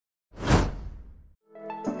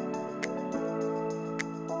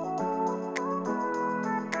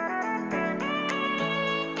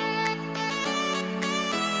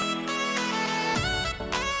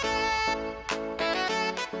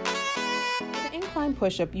incline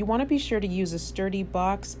push-up, you want to be sure to use a sturdy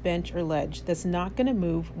box, bench, or ledge that's not going to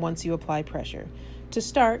move once you apply pressure. To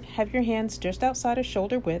start, have your hands just outside of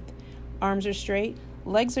shoulder width, arms are straight,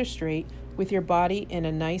 legs are straight, with your body in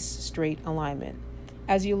a nice straight alignment.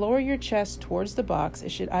 As you lower your chest towards the box,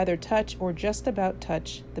 it should either touch or just about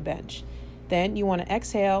touch the bench. Then you want to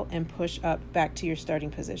exhale and push up back to your starting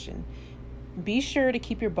position. Be sure to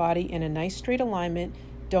keep your body in a nice straight alignment.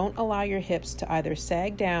 Don't allow your hips to either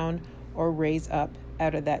sag down or raise up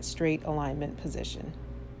out of that straight alignment position.